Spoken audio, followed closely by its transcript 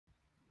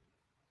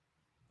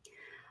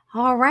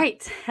All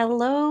right.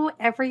 Hello,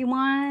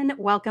 everyone.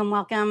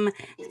 Welcome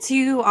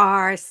to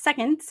our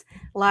second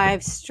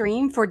live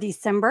stream for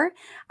December.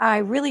 I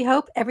really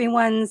hope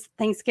everyone's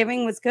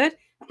Thanksgiving was good.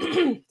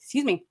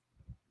 Excuse me.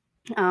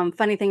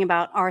 Funny thing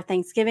about our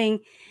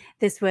Thanksgiving,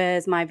 this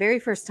was my very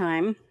first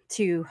time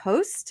to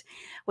host,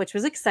 which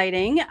was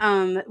exciting.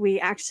 We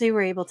actually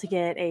were able to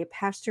get a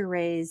pasture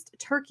raised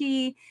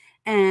turkey.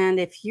 And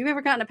if you've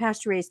ever gotten a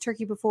pasture raised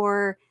turkey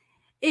before,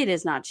 it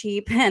is not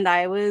cheap, and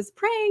I was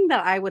praying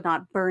that I would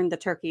not burn the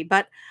turkey,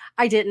 but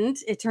I didn't.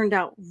 It turned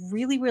out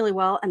really, really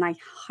well, and I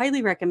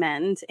highly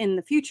recommend in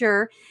the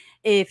future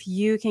if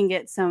you can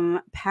get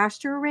some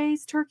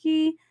pasture-raised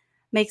turkey,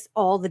 makes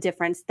all the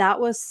difference. That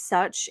was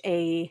such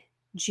a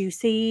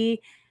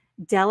juicy,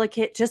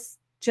 delicate,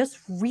 just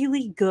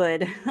really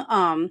good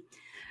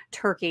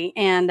turkey,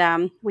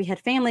 and we had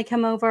family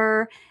come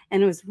over,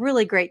 and it was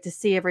really great to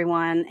see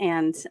everyone.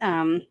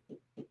 And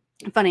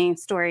funny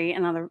story,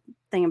 another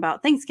thing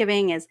about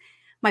Thanksgiving is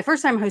my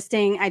first time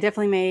hosting, I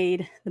definitely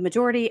made the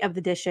majority of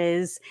the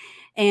dishes.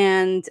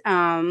 And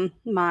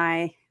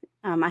I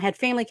had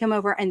family come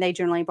over and they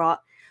generally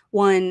brought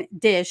one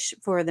dish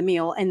for the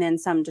meal and then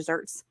some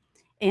desserts.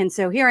 And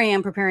so here I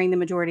am preparing the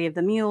majority of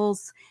the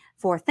meals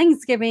for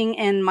Thanksgiving.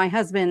 And my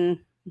husband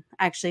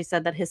actually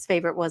said that his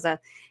favorite was a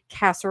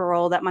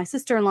casserole that my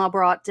sister-in-law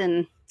brought.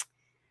 And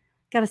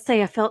gotta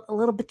say, I felt a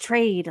little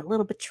betrayed, a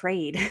little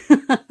betrayed.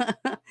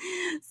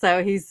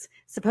 So he's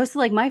supposed to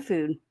like my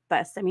food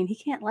best. I mean, he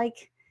can't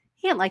like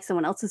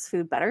someone else's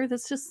food better.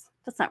 That's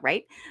not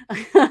right.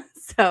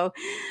 So,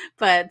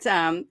 but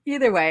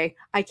either way,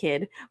 I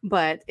kid.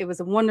 But it was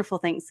a wonderful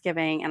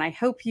Thanksgiving, and I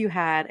hope you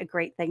had a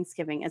great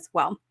Thanksgiving as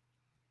well.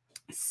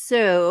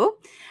 So,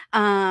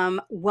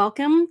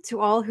 welcome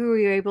to all who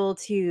are able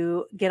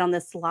to get on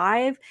this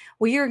live.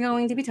 We are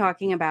going to be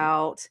talking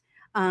about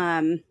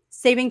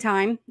saving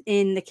time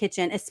in the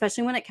kitchen,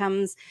 especially when it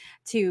comes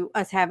to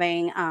us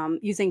having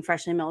using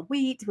freshly milled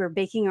wheat. We're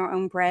baking our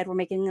own bread. We're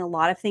making a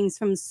lot of things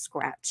from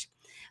scratch.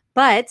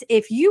 But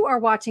if you are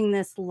watching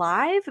this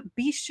live,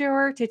 be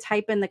sure to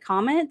type in the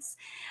comments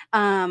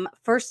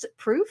first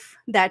proof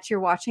that you're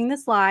watching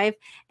this live.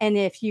 And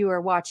if you are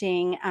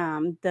watching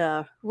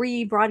the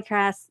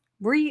rebroadcast,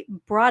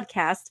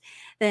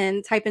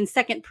 then type in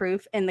second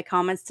proof in the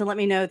comments to let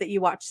me know that you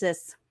watch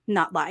this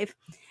not live.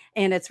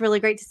 And it's really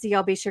great to see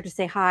y'all. Be sure to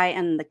say hi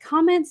in the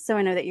comments so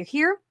I know that you're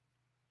here.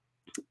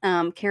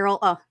 Carol,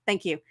 oh,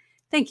 thank you.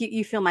 Thank you.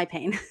 You feel my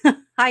pain.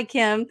 Hi,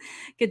 Kim.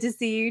 Good to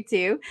see you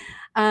too.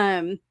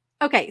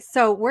 Okay,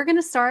 so we're going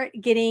to start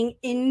getting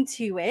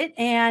into it.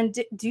 And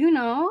do you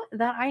know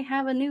that I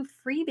have a new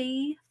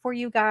freebie for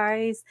you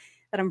guys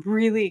that I'm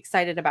really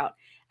excited about?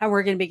 And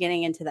we're going to be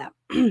getting into that.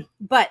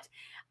 But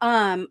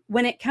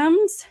when it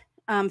comes,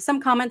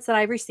 some comments that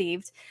I've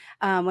received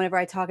whenever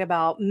I talk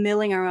about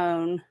milling our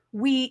own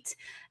wheat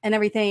and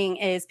everything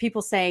is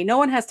people say no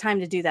one has time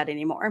to do that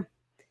anymore.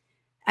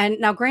 And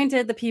now,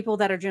 granted, the people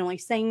that are generally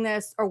saying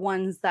this are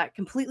ones that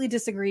completely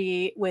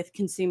disagree with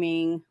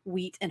consuming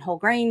wheat and whole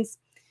grains.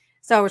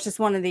 So it's just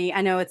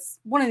I know it's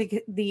one of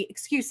the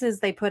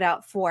excuses they put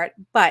out for it.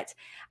 But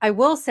I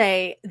will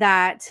say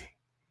that,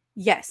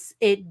 yes,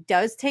 it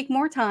does take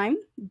more time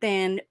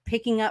than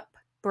picking up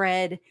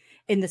bread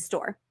in the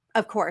store.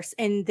 Of course,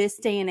 in this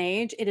day and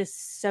age, it is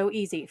so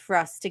easy for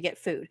us to get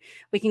food.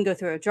 We can go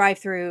through a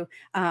drive-through.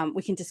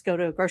 We can just go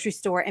to a grocery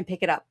store and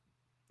pick it up.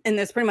 And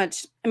there's pretty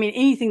much, I mean,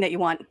 anything that you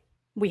want,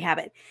 we have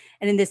it.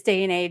 And in this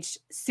day and age,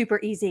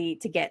 super easy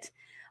to get.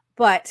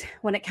 But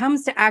when it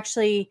comes to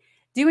actually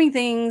doing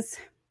things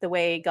the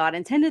way God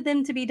intended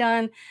them to be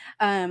done,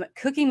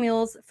 cooking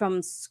meals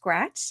from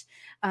scratch,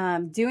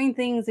 doing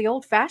things the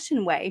old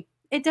fashioned way,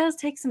 it does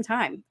take some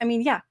time. I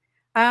mean, yeah,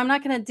 I'm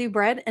not going to do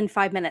bread in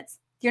 5 minutes.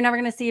 You're never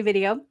going to see a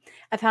video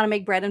of how to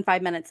make bread in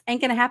 5 minutes.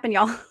 Ain't going to happen,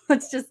 y'all.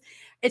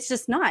 It's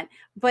just not.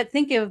 But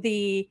think of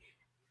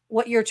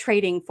what you're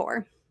trading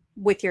for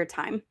with your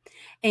time.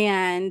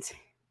 And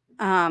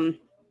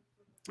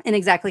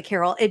exactly,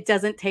 Carol, it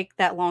doesn't take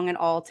that long at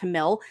all to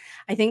mill.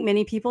 I think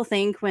many people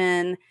think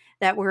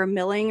that we're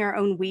milling our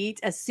own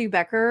wheat, as Sue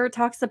Becker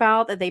talks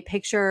about, that they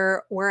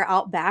picture we're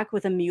out back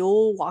with a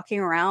mule walking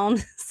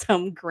around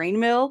some grain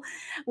mill,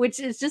 which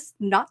is just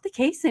not the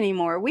case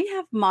anymore. We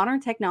have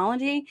modern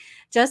technology,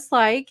 just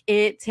like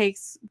it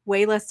takes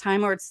way less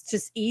time, or it's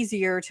just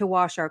easier to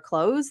wash our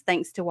clothes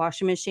thanks to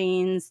washing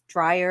machines,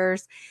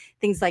 dryers,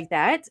 things like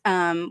that.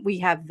 We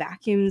have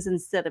vacuums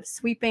instead of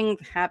sweeping.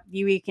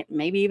 You can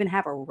maybe even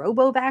have a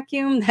robo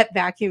vacuum that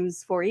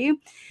vacuums for you.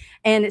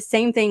 And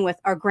same thing with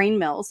our grain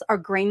mills. Our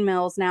grain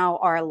mills now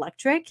are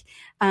electric.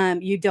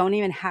 You don't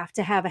even have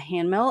to have a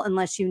hand mill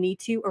unless you need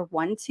to or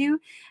want to.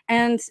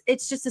 And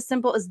it's just as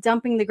simple as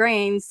dumping the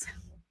grains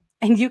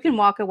and you can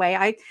walk away.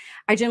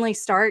 I generally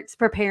start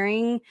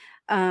preparing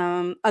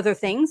other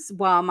things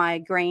while my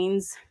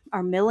grains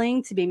are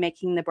milling to be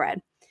making the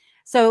bread.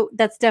 So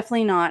that's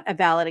definitely not a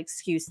valid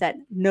excuse that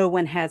no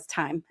one has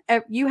time.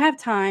 You have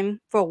time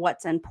for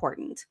what's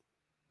important.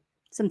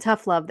 Some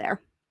tough love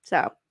there.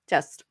 So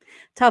just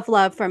tough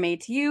love from me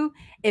to you.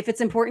 If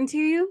it's important to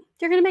you,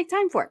 you're going to make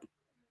time for it.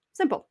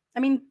 Simple. I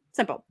mean,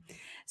 simple.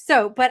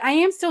 So, but I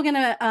am still going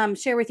to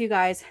share with you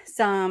guys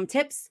some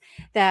tips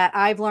that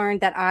I've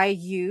learned that I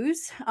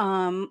use.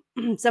 Some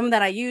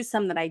that I use,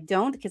 some that I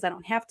don't because I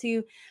don't have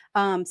to,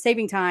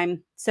 saving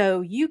time.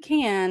 So you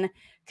can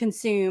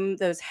consume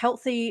those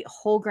healthy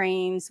whole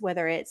grains,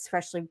 whether it's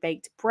freshly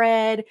baked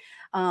bread,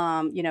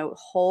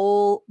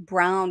 whole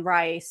brown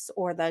rice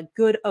or the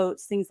good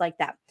oats, things like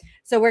that.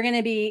 So we're going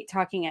to be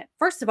talking it.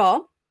 First of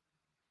all,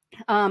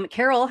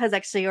 Carol has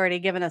actually already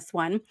given us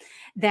one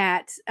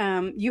that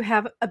you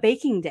have a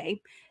baking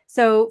day.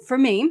 So for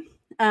me,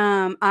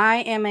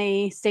 I am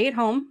a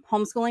stay-at-home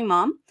homeschooling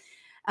mom.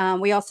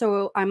 I'm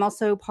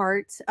also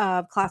part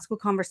of Classical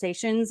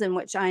Conversations, in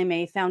which I'm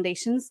a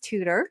foundations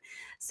tutor.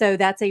 So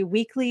that's a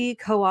weekly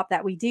co-op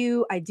that we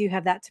do. I do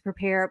have that to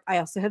prepare. I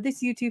also have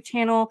this YouTube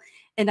channel,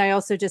 and I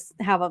also just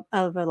have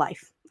a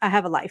life. I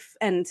have a life.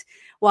 And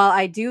while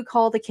I do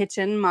call the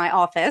kitchen my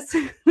office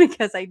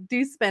because I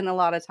do spend a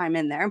lot of time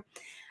in there,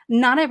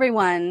 not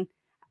everyone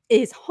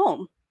is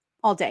home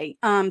all day.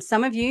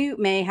 Some of you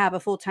may have a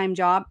full-time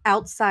job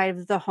outside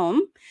of the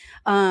home.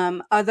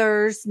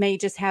 Others may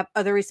just have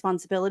other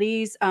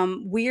responsibilities.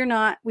 We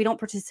don't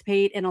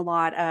participate in a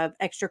lot of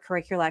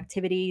extracurricular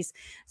activities.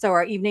 So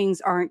our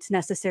evenings aren't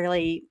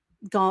necessarily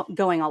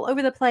going all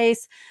over the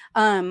place.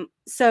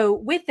 So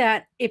with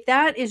that, if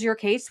that is your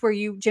case where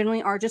you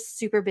generally are just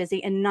super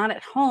busy and not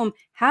at home,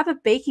 have a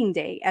baking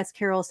day, as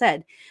Carol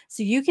said.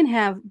 So you can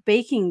have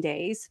baking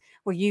days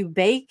where you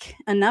bake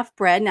enough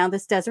bread. Now,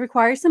 this does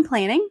require some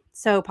planning,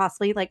 so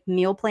possibly like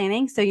meal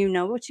planning, so you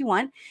know what you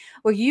want,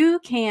 where you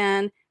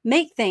can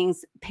make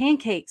things,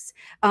 pancakes,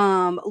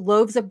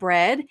 loaves of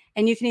bread,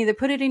 and you can either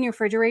put it in your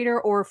refrigerator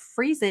or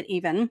freeze it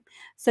even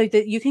so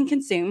that you can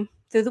consume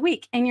through the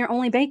week. And you're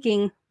only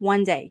baking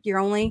one day. You're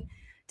only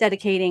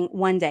dedicating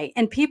one day.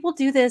 And people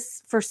do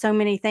this for so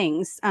many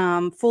things.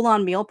 Full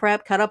on meal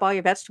prep, cut up all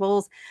your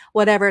vegetables,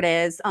 whatever it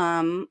is.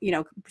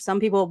 Some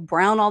people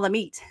brown all the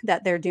meat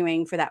that they're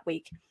doing for that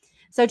week.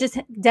 So just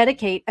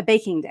dedicate a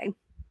baking day.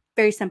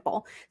 Very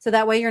simple. So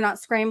that way you're not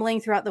scrambling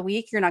throughout the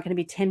week. You're not going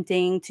to be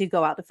tempting to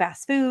go out to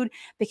fast food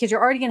because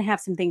you're already going to have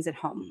some things at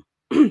home.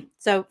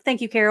 So thank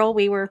you, Carol.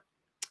 We were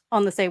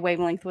on the same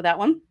wavelength with that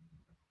one.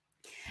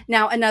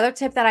 Now, another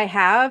tip that I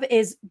have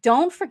is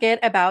don't forget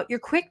about your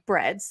quick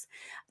breads.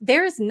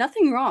 There is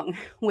nothing wrong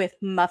with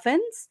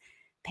muffins,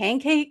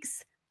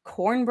 pancakes,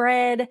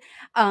 cornbread.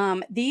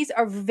 These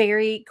are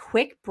very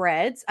quick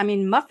breads. I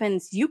mean,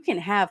 muffins you can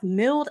have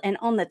milled and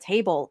on the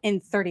table in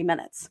 30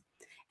 minutes,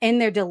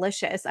 and they're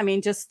delicious. I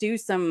mean, just do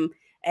some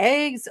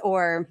eggs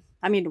or,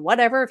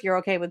 whatever, if you're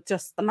okay with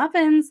just the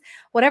muffins,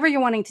 whatever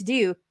you're wanting to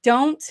do.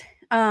 Don't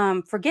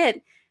forget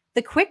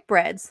the quick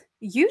breads.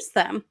 Use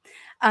them.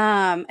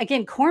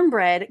 Again,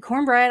 cornbread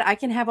I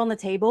can have on the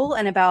table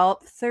in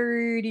about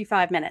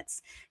 35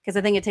 minutes because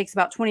I think it takes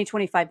about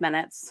 25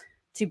 minutes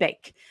to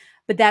bake.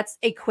 But that's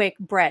a quick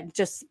bread.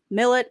 Just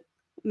mill it,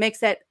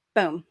 mix it,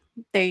 boom.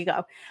 There you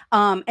go.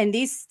 And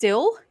these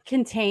still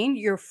contain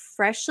your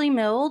freshly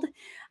milled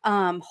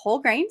whole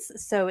grains.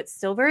 So it's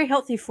still very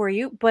healthy for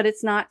you, but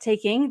it's not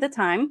taking the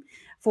time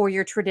for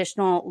your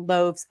traditional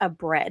loaves of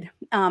bread.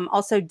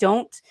 Also,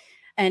 don't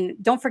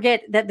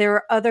forget that there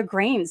are other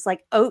grains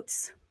like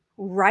oats,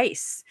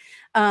 rice,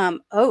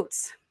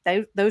 oats.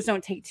 Those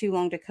don't take too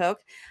long to cook.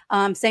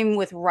 Same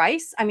with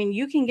rice. I mean,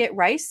 you can get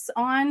rice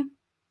on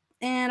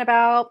in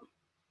about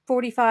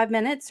 45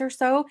 minutes or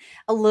so,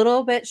 a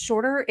little bit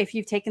shorter if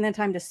you've taken the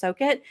time to soak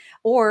it.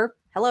 Or,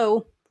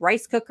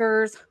 rice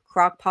cookers,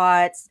 crock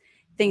pots,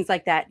 things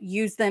like that.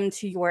 Use them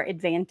to your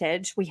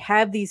advantage. We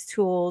have these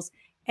tools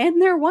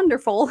and they're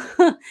wonderful.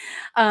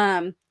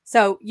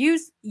 So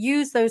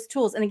use those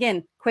tools. And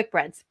again, quick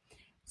breads.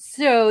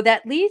 So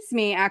that leads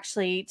me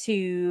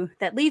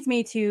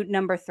to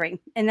number 3,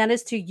 and that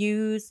is to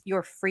use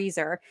your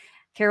freezer.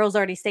 Carol's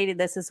already stated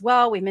this as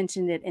well. We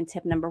mentioned it in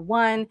tip number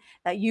 1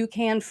 that you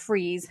can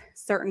freeze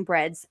certain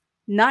breads,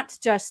 not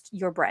just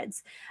your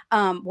breads.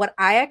 What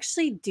I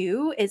actually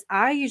do is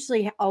I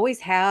usually always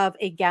have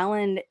a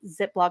gallon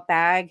Ziploc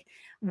bag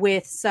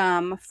with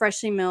some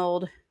freshly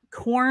milled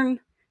corn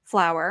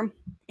flour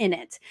in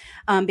it,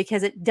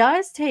 because it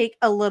does take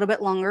a little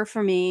bit longer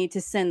for me to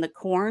send the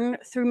corn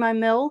through my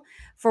mill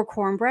for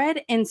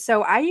cornbread. And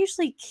so I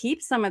usually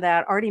keep some of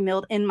that already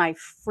milled in my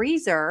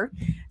freezer.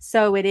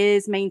 So it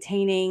is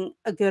maintaining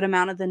a good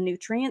amount of the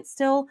nutrients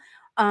still.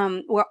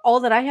 Where all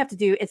that I have to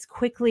do is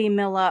quickly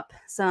mill up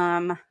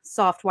some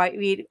soft white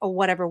wheat or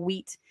whatever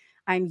wheat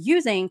I'm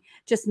using,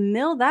 just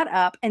mill that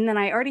up. And then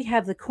I already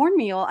have the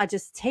cornmeal. I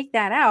just take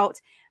that out,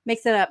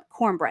 mix it up,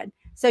 cornbread.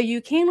 So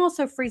you can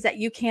also freeze that.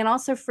 You can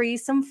also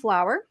freeze some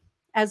flour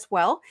as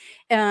well,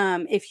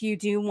 if you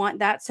do want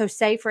that. So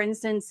say, for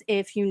instance,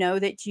 if you know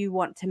that you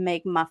want to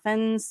make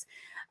muffins,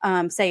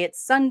 say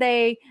it's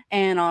Sunday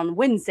and on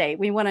Wednesday,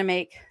 we want to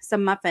make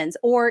some muffins,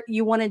 or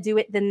you want to do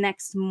it the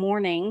next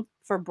morning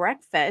for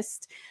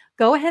breakfast,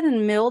 go ahead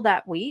and mill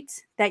that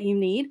wheat that you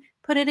need,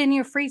 put it in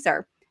your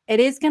freezer. it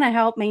is going to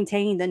help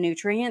maintain the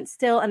nutrients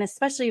still. And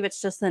especially if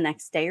it's just the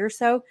next day or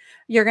so,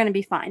 you're going to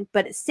be fine.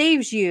 But it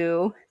saves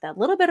you that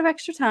little bit of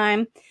extra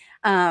time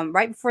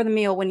right before the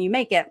meal when you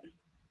make it.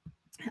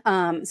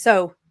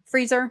 So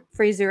freezer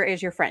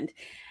is your friend.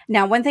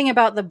 Now, one thing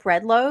about the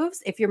bread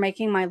loaves, if you're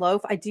making my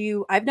loaf,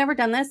 I've never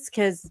done this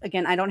because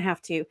again, I don't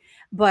have to,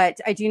 but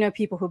I do know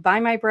people who buy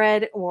my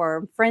bread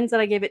or friends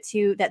that I give it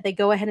to that they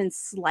go ahead and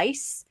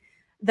slice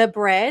the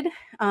bread.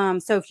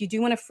 So if you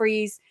do want to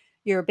freeze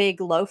your big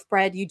loaf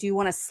bread, you do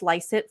want to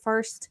slice it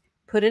first,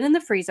 put it in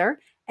the freezer,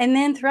 and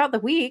then throughout the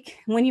week,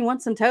 when you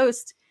want some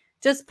toast,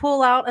 just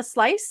pull out a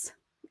slice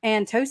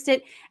and toast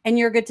it, and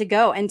you're good to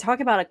go. And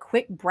talk about a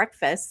quick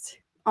breakfast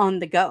on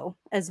the go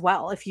as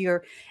well. If you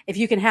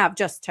can have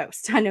just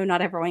toast. I know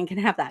not everyone can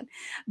have that,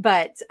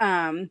 but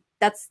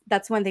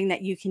that's one thing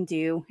that you can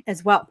do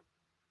as well.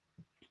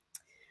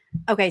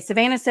 Okay,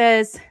 Savannah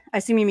says, I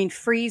assume you mean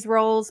freeze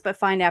rolls, but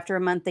find after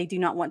a month they do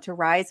not want to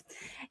rise.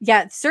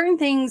 Yeah, certain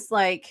things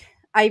like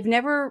I've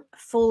never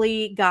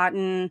fully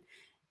gotten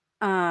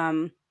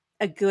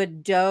a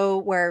good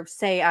dough where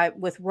say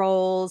with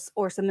rolls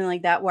or something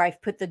like that, where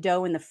I've put the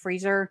dough in the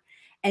freezer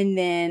and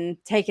then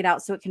take it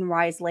out so it can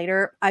rise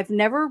later. I've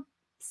never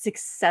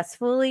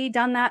successfully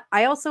done that.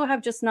 I also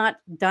have just not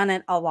done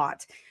it a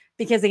lot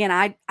because again,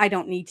 I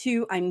don't need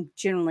to. I'm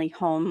generally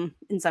home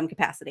in some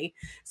capacity.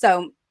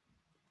 So,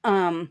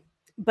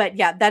 but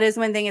yeah, that is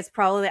one thing. It's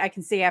probably, I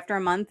can see after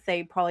a month,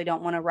 they probably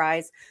don't want to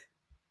rise.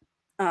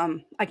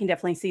 I can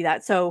definitely see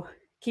that. So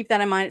keep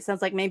that in mind. It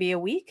sounds like maybe a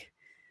week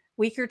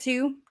or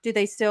two. Do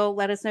they still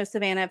let us know,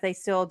 Savannah, if they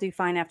still do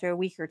fine after a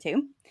week or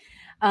two?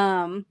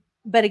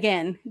 But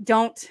again,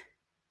 don't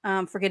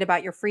forget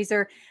about your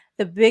freezer.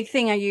 The big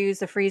thing I use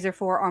the freezer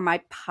for are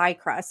my pie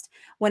crust.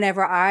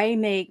 Whenever I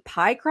make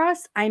pie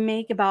crust, I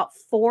make about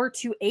 4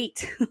 to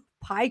 8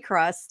 pie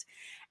crust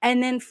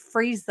and then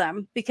freeze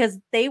them because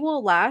they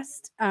will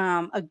last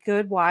a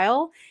good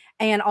while.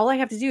 And all I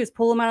have to do is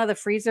pull them out of the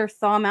freezer,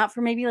 thaw them out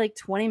for maybe like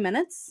 20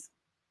 minutes,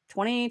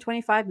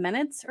 25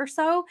 minutes or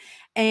so,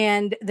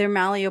 and they're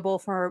malleable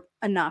for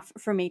enough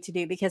for me to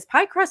do because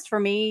pie crust for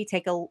me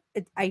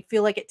I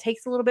feel like it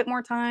takes a little bit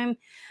more time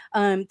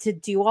to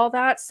do all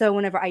that. So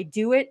whenever I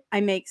do it, I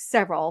make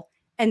several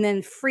and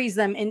then freeze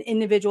them in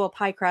individual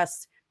pie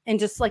crust in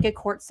just like a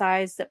quart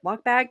size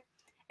Ziploc bag.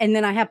 And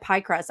then I have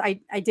pie crust. I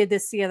did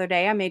this the other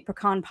day. I made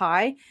pecan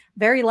pie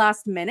very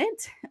last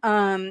minute.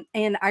 And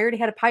I already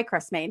had a pie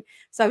crust made.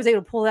 So I was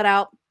able to pull that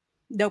out.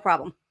 No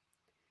problem.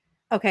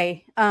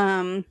 Okay.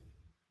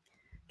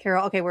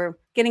 Carol, okay, we're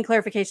getting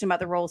clarification about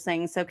the rolls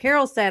thing. So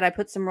Carol said I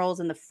put some rolls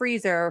in the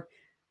freezer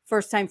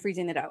first time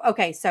freezing the dough.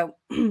 Okay, so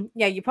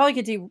yeah, you probably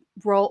could do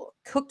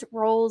cooked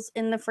rolls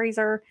in the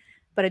freezer,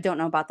 but I don't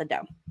know about the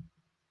dough.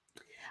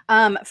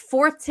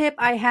 Fourth tip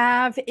I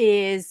have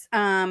is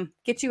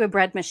get you a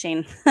bread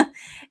machine.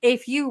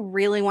 If you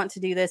really want to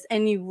do this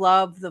and you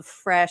love the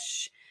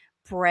fresh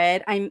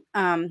bread,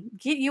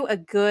 get you a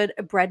good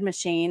bread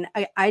machine.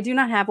 I do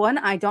not have one.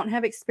 I don't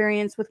have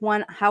experience with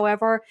one.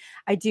 However,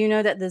 I do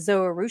know that the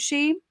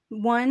Zoarushi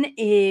one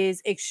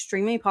is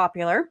extremely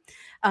popular.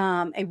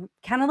 Kind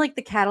of like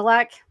the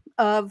Cadillac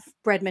of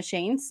bread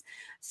machines.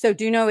 So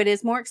do know it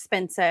is more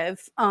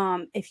expensive.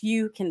 If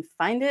you can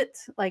find it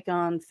like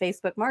on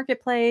Facebook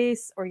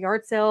Marketplace or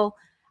yard sale,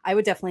 I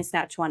would definitely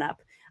snatch one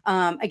up.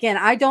 Again,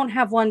 I don't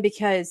have one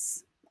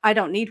because I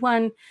don't need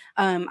one.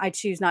 I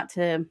choose not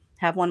to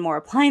have one more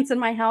appliance in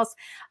my house.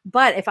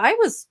 But if I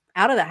was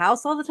out of the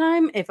house all the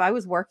time, if I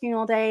was working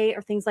all day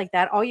or things like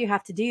that, all you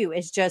have to do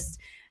is just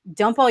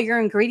dump all your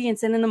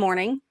ingredients in the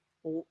morning,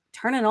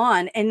 turn it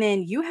on, and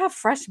then you have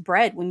fresh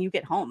bread when you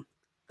get home.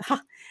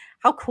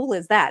 How cool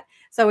is that?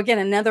 So again,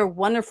 another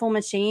wonderful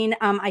machine.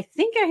 I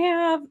think I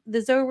have the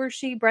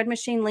Zoarushi bread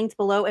machine linked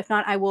below. If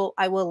not, I will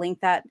link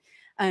that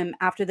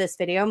after this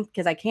video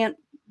because I can't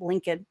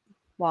link it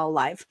while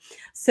live.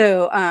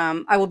 So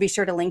I will be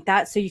sure to link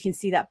that so you can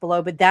see that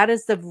below. But that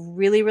is the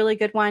really, really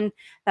good one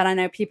that I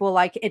know people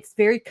like. It's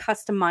very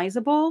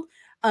customizable.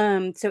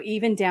 So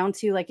even down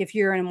to like if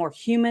you're in a more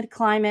humid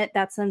climate,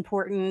 that's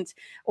important,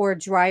 or a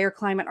drier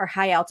climate or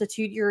high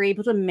altitude, you're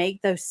able to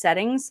make those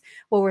settings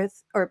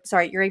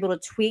you're able to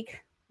tweak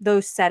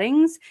those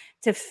settings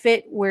to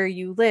fit where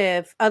you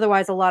live.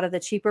 Otherwise, a lot of the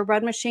cheaper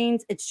bread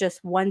machines, it's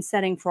just one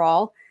setting for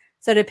all.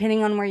 So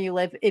depending on where you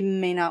live, it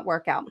may not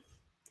work out.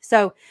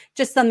 So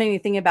just something to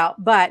think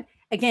about. But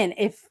again,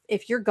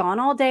 if you're gone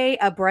all day,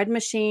 a bread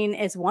machine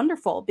is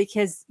wonderful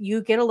because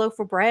you get a loaf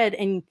of bread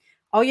and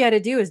all you had to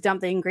do is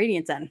dump the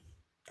ingredients in.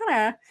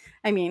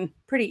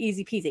 Pretty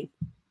easy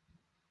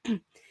peasy.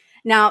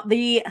 Now,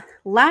 the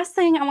last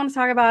thing I want to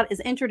talk about is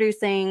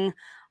introducing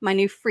my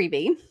new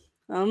freebie.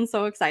 I'm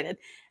so excited.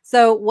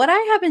 So what I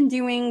have been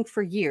doing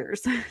for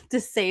years to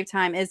save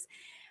time is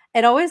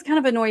it always kind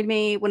of annoyed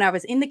me when I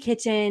was in the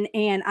kitchen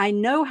and I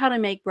know how to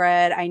make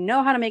bread. I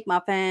know how to make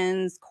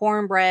muffins,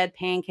 cornbread,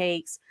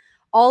 pancakes,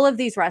 all of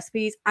these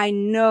recipes I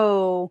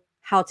know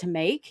how to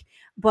make.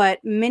 but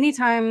many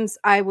times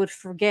I would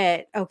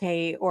forget,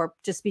 okay, or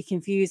just be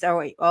confused. Oh,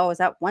 wait, oh, is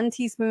that 1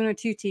 teaspoon or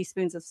 2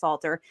 teaspoons of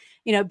salt? Or,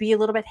 be a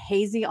little bit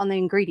hazy on the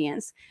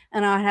ingredients.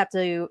 And I'd have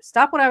to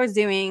stop what I was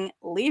doing,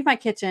 leave my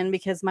kitchen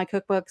because my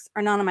cookbooks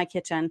are not in my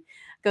kitchen,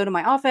 go to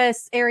my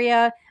office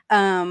area,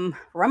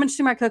 rummage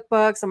through my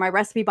cookbooks or my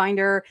recipe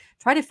binder,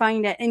 try to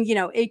find it. And,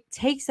 it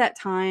takes that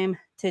time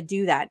to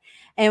do that.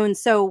 And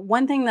so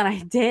one thing that I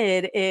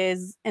did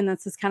is, and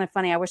this is kind of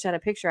funny, I wish I had a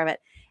picture of it,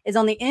 is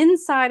on the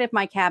inside of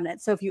my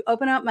cabinet. So if you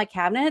open up my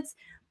cabinets,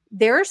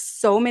 there are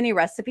so many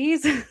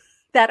recipes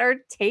that are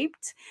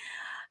taped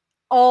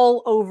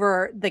all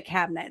over the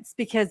cabinets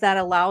because that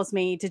allows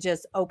me to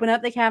just open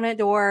up the cabinet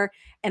door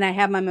and I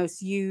have my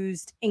most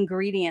used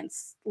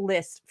ingredients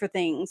list for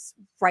things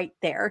right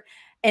there.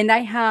 And I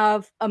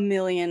have a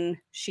million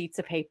sheets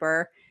of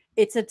paper.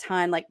 It's a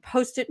ton, like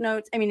post-it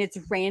notes. I mean, it's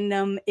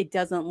random. It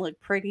doesn't look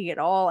pretty at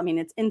all. I mean,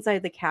 it's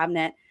inside the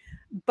cabinet,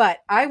 but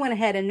I went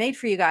ahead and made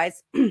for you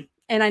guys. And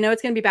I know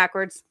it's going to be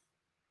backwards,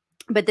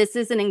 but this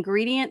is an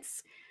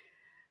ingredients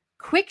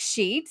quick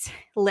sheet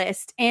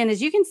list. And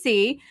as you can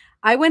see,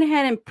 I went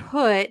ahead and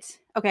put,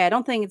 okay, I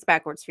don't think it's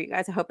backwards for you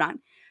guys. I hope not.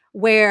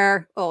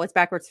 Oh, it's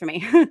backwards for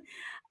me.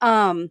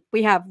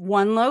 We have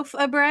 1 loaf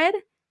of bread,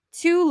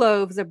 2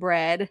 loaves of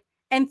bread,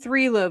 and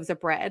 3 loaves of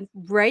bread.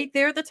 Right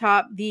there at the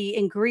top, the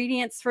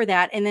ingredients for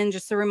that. And then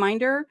just a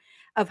reminder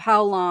of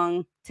how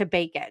long to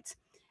bake it.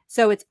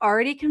 So it's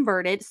already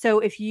converted. So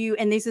if you,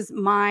 and this is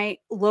my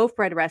loaf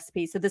bread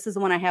recipe. So this is the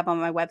one I have on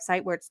my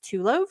website where it's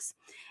 2 loaves.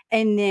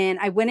 And then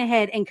I went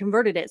ahead and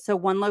converted it. So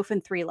 1 loaf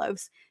and 3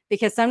 loaves,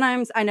 because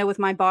sometimes I know with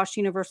my Bosch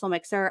Universal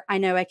Mixer, I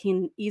know I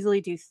can easily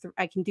do,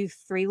 I can do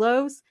 3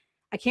 loaves.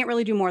 I can't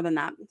really do more than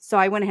that. So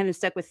I went ahead and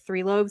stuck with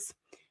 3 loaves.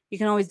 You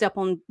can always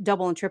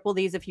double and triple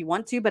these if you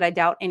want to, but I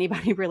doubt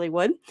anybody really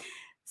would.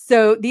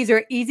 So these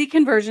are easy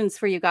conversions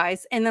for you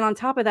guys. And then on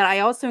top of that, I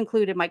also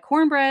included my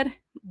cornbread,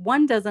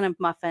 1 dozen of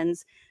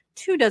muffins,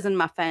 2 dozen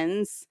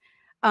muffins,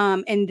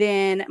 and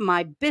then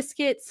my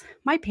biscuits,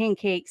 my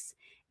pancakes,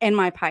 and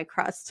my pie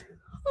crust.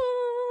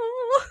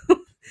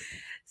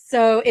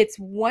 So it's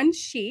 1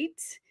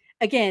 sheet.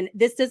 Again,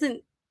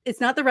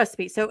 it's not the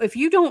recipe. So if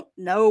you don't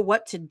know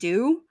what to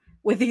do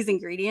with these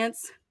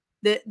ingredients,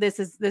 this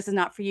is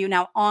not for you.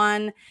 Now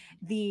on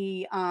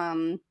the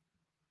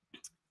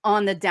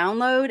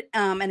download,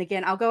 and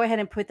again, I'll go ahead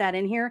and put that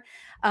in here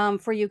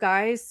for you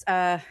guys.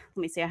 Let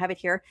me see, I have it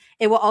here.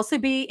 It will also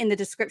be in the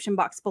description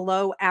box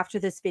below after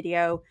this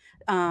video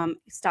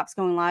stops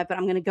going live, but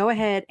I'm going to go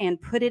ahead and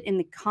put it in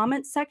the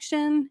comment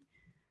section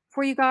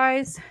for you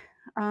guys.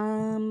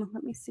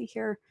 Let me see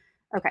here.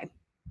 Okay,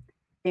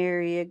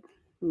 let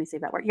me see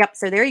if that works. Yep,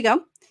 so there you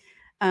go.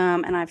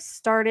 And I've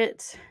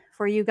started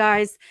for you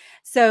guys.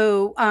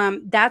 So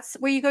that's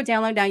where you go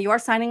download. Now you are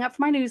signing up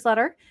for my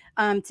newsletter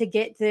to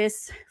get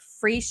this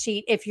free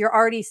sheet. If you're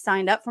already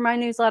signed up for my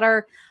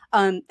newsletter,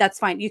 that's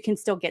fine. You can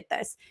still get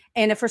this.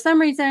 And if for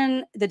some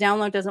reason the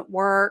download doesn't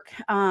work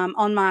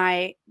on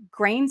my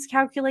grains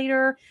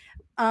calculator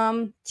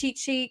cheat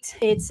sheet,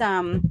 it's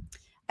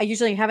I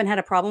usually haven't had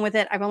a problem with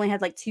it. I've only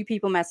had like 2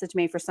 people message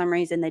me for some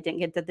reason they didn't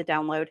get the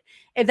download.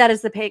 If that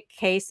is the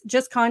case,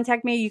 just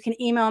contact me. You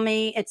can email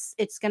me.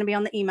 It's going to be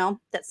on the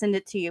email that send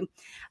it to you.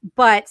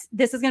 But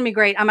this is going to be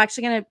great. I'm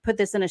actually going to put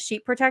this in a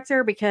sheet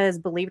protector because,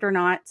 believe it or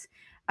not,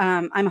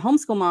 I'm a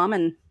homeschool mom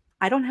and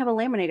I don't have a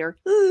laminator.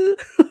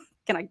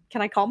 Can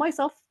I call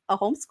myself a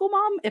homeschool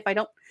mom if I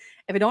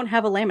don't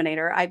have a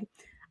laminator?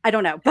 I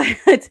don't know,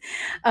 but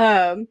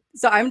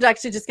so I'm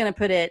actually just going to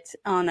put it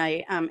on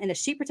in a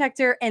sheet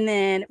protector and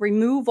then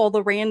remove all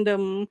the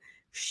random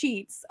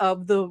sheets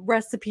of the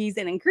recipes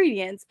and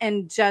ingredients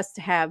and just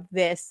have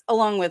this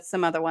along with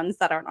some other ones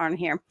that aren't on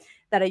here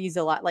that I use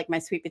a lot, like my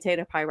sweet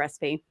potato pie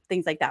recipe,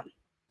 things like that.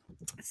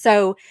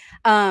 So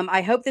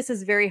I hope this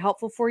is very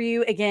helpful for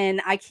you.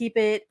 Again, I keep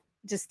it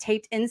just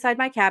taped inside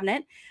my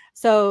cabinet.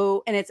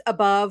 So, and it's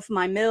above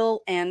my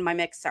mill and my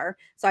mixer.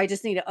 So I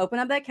just need to open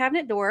up that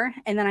cabinet door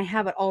and then I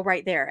have it all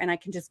right there. And I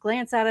can just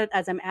glance at it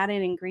as I'm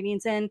adding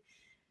ingredients in.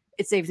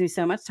 It saves me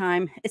so much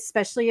time,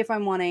 especially if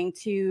I'm wanting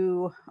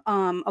to,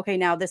 okay,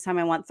 now this time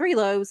I want 3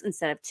 loaves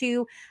instead of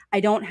 2. I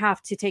don't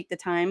have to take the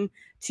time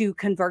to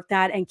convert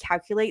that and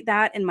calculate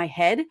that in my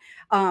head.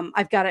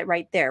 I've got it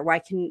right there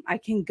where I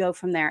can go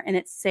from there and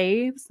it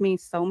saves me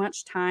so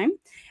much time.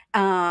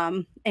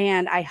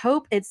 And I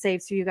hope it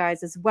saves for you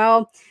guys as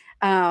well.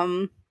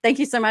 Thank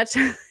you so much,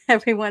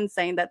 everyone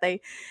saying that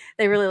they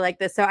really like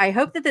this. So I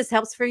hope that this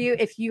helps for you.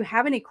 If you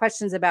have any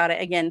questions about it,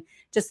 again,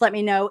 just let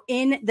me know.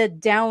 In the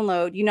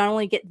download, you not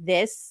only get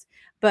this,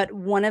 but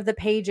one of the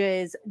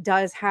pages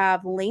does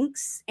have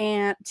links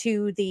and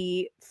to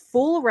the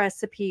full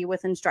recipe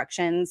with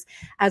instructions,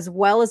 as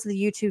well as the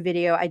YouTube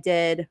video I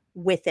did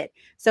with it.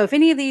 So if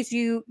any of these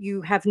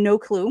you have no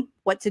clue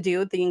what to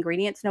do, the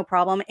ingredients, no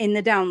problem. In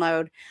the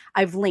download,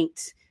 I've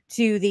linked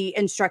to the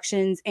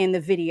instructions and the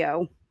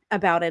video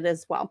about it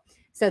as well.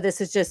 So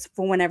this is just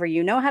for whenever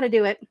you know how to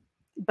do it,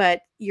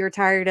 but you're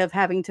tired of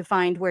having to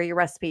find where your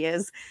recipe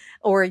is,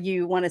 or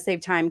you want to save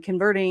time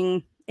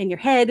converting in your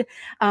head.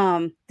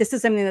 This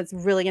is something that's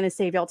really going to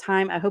save y'all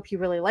time. I hope you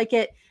really like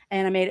it.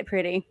 And I made it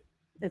pretty.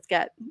 It's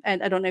got,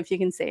 and I don't know if you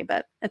can see,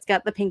 but it's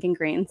got the pink and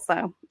green.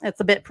 So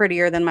it's a bit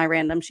prettier than my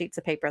random sheets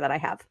of paper that I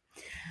have.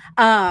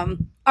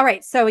 All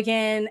right. So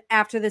again,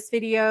 after this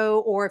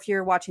video, or if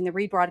you're watching the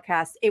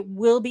rebroadcast, it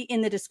will be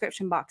in the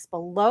description box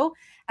below,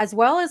 as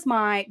well as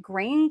my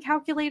grain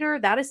calculator.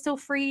 That is still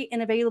free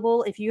and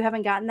available if you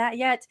haven't gotten that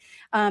yet.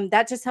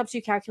 That just helps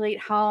you calculate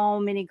how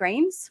many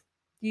grains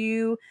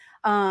you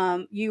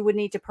would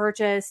need to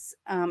purchase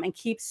and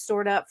keep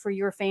stored up for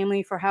your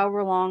family for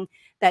however long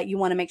that you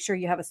want to make sure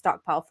you have a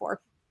stockpile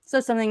for.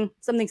 So something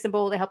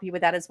simple to help you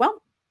with that as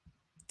well.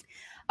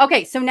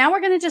 Okay, so now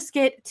we're going to just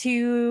get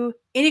to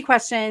any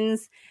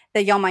questions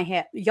that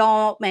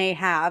y'all may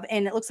have,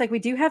 and it looks like we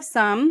do have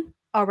some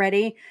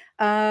already.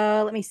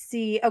 Let me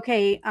see.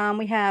 Okay,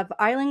 we have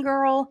Island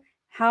Girl.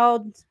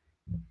 Do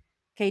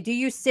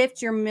you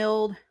sift your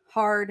milled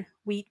hard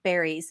wheat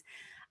berries?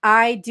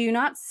 I do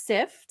not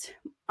sift.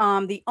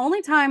 The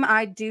only time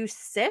I do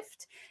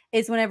sift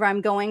is whenever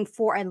I'm going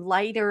for a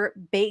lighter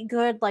baked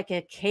good, like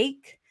a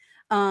cake,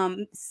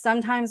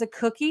 sometimes a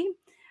cookie,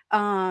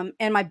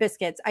 and my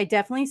biscuits. I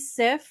definitely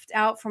sift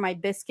out for my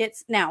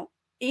biscuits. Now,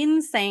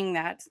 in saying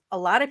that, a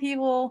lot of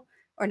people,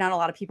 or not a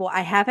lot of people,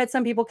 I have had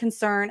some people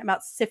concerned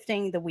about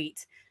sifting the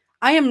wheat.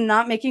 I am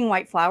not making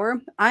white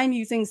flour. I'm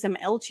using some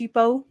El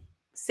Cheapo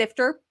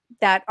sifter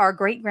that our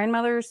great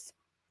grandmothers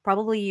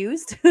probably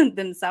used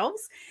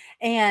themselves.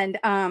 And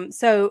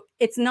so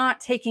it's not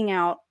taking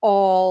out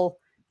all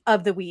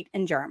of the wheat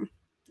and germ.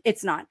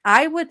 It's not.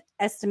 I would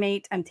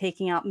estimate I'm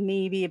taking out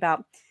maybe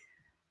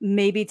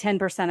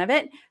 10% of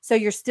it. So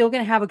you're still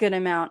going to have a good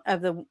amount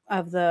of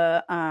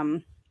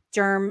the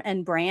germ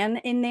and bran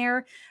in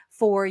there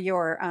for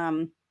your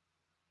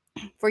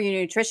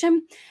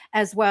nutrition,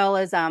 as well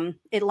as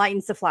it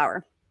lightens the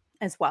flour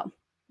as well.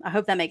 I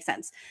hope that makes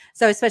sense.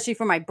 So especially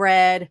for my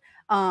bread,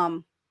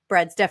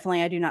 breads,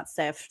 definitely I do not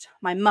sift.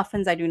 My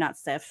muffins, I do not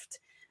sift.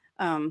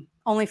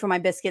 Only for my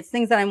biscuits,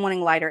 things that I'm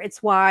wanting lighter.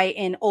 It's why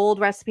in old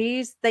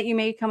recipes that you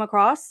may come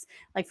across,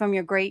 like from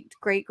your great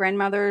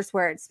grandmothers,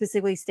 where it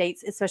specifically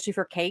states, especially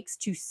for cakes,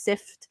 to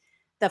sift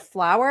the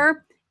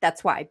flour.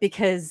 That's why,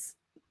 because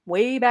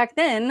way back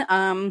then,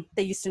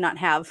 they used to not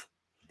have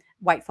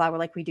white flour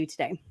like we do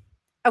today.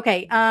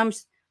 Okay.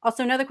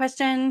 Also another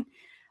question.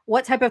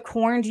 What type of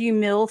corn do you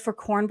mill for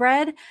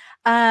cornbread?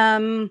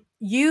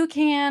 You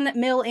can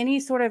mill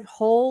any sort of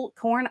whole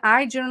corn.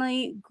 I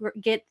generally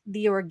get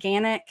the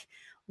organic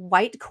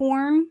white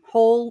corn,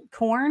 whole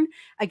corn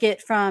I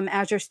get from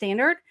Azure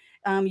Standard.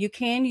 You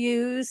can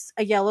use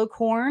a yellow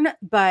corn,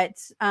 but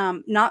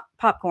not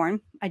popcorn.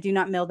 I do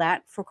not mill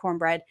that for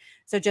cornbread.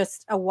 So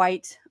just a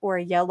white or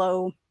a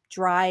yellow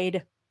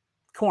dried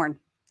corn.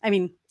 I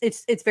mean,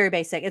 it's very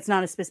basic. It's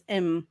not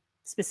a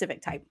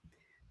specific type.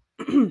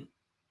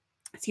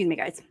 Excuse me,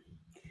 guys.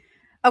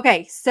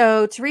 Okay,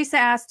 so Teresa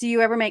asked, do you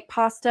ever make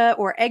pasta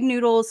or egg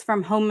noodles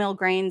from home milled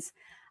grains?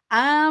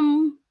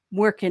 I'm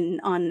working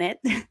on it.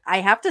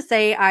 I have to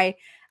say, I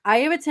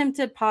have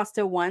attempted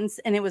pasta once,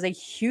 and it was a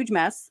huge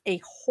mess,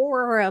 a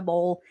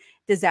horrible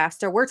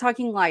disaster. We're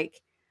talking like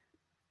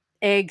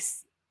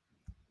eggs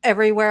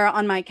everywhere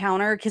on my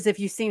counter, because if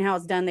you've seen how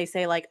it's done, they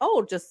say like,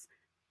 oh, just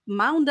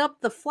mound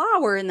up the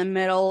flour in the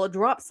middle,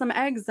 drop some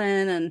eggs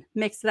in, and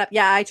mix it up.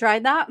 Yeah, I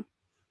tried that.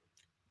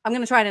 I'm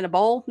going to try it in a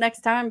bowl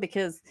next time,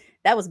 because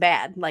that was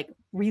bad, like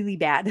really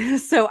bad.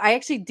 So I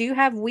actually do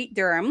have wheat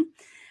durum,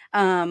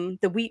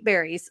 the wheat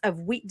berries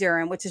of wheat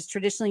durum, which is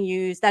traditionally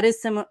used. That is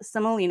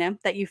semolina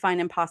that you find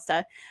in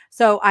pasta.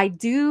 So I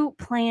do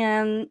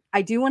want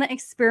to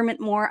experiment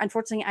more.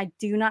 Unfortunately, I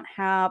do not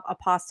have a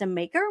pasta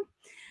maker.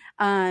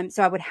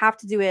 So I would have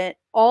to do it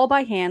all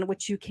by hand,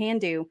 which you can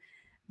do.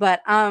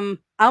 But I'm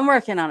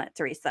working on it,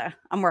 Teresa.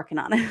 I'm working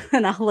on it.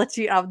 And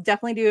I'll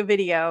definitely do a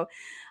video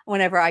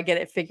whenever I get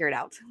it figured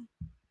out.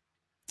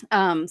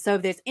 So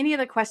if there's any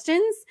other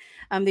questions,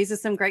 these are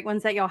some great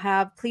ones that y'all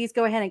have. Please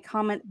go ahead and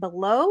comment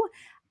below.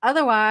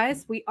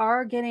 Otherwise, we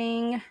are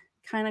getting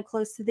kind of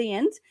close to the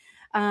end.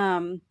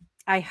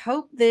 I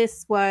hope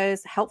this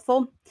was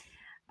helpful.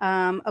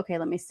 Okay,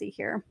 let me see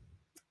here.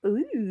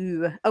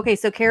 Ooh, okay,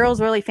 so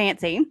Carol's really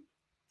fancy.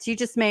 She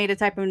just made a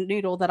type of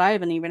noodle that I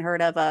haven't even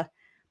heard of, a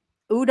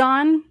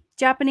udon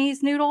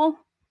Japanese noodle.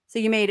 So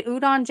you made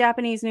udon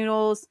Japanese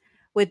noodles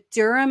with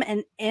durum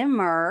and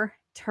emmer.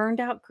 Turned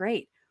out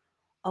great.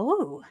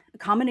 Oh, a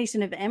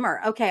combination of emmer.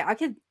 Okay, I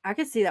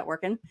could see that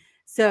working.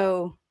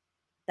 So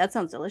that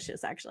sounds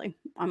delicious, actually.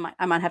 I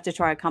might have to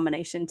try a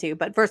combination too.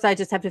 But first, I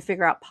just have to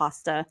figure out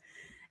pasta.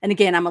 And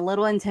again, I'm a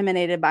little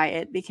intimidated by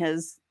it,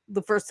 because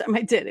the first time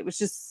I did, it was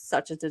just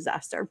such a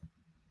disaster.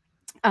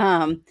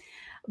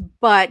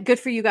 But good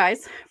for you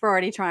guys for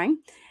already trying.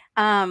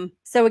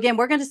 So again,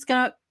 we're just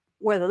gonna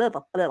we're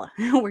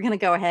going to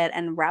go ahead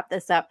and wrap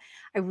this up.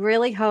 I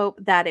really hope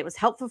that it was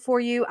helpful for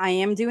you. I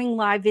am doing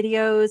live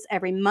videos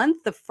every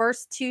month, the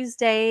first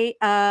Tuesday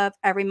of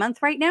every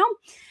month right now.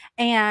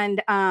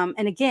 And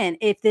again,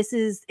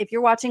 if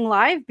you're watching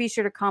live, be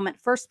sure to comment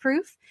first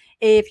proof.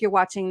 If you're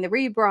watching the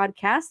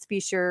rebroadcast, be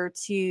sure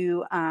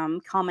to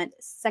comment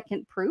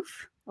second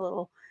proof. A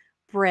little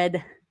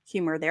bread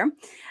humor there,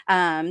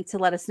 to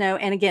let us know.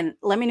 And again,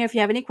 let me know if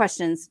you have any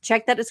questions.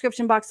 Check that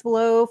description box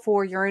below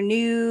for your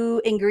new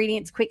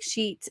ingredients quick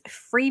sheet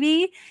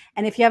freebie.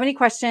 And if you have any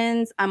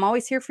questions, I'm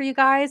always here for you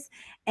guys.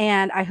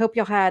 And I hope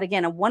y'all had,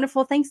 again, a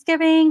wonderful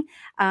Thanksgiving.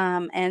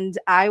 And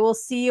I will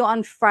see you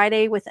on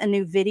Friday with a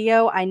new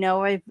video. I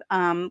know I've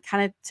kind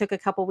of took a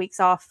couple weeks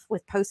off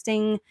with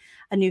posting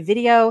a new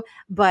video,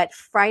 but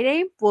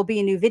Friday will be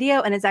a new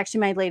video. And it's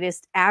actually my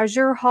latest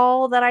Azure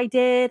haul that I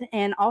did,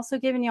 and also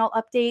giving y'all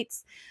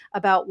updates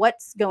about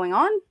what's going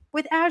on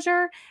with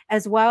Azure,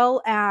 as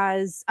well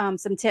as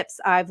some tips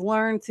I've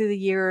learned through the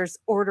years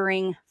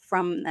ordering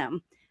from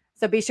them.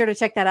 So be sure to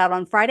check that out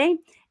on Friday.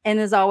 And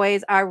as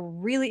always, I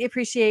really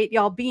appreciate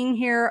y'all being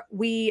here.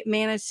 We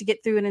managed to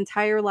get through an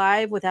entire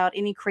live without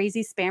any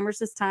crazy spammers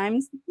this time.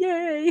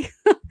 Yay!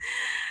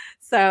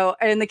 So,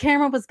 and the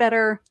camera was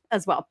better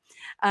as well.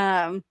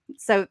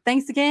 So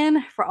thanks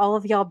again for all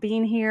of y'all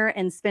being here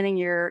and spending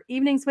your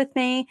evenings with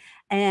me.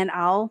 And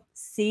I'll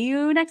see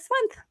you next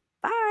month.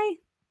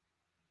 Bye.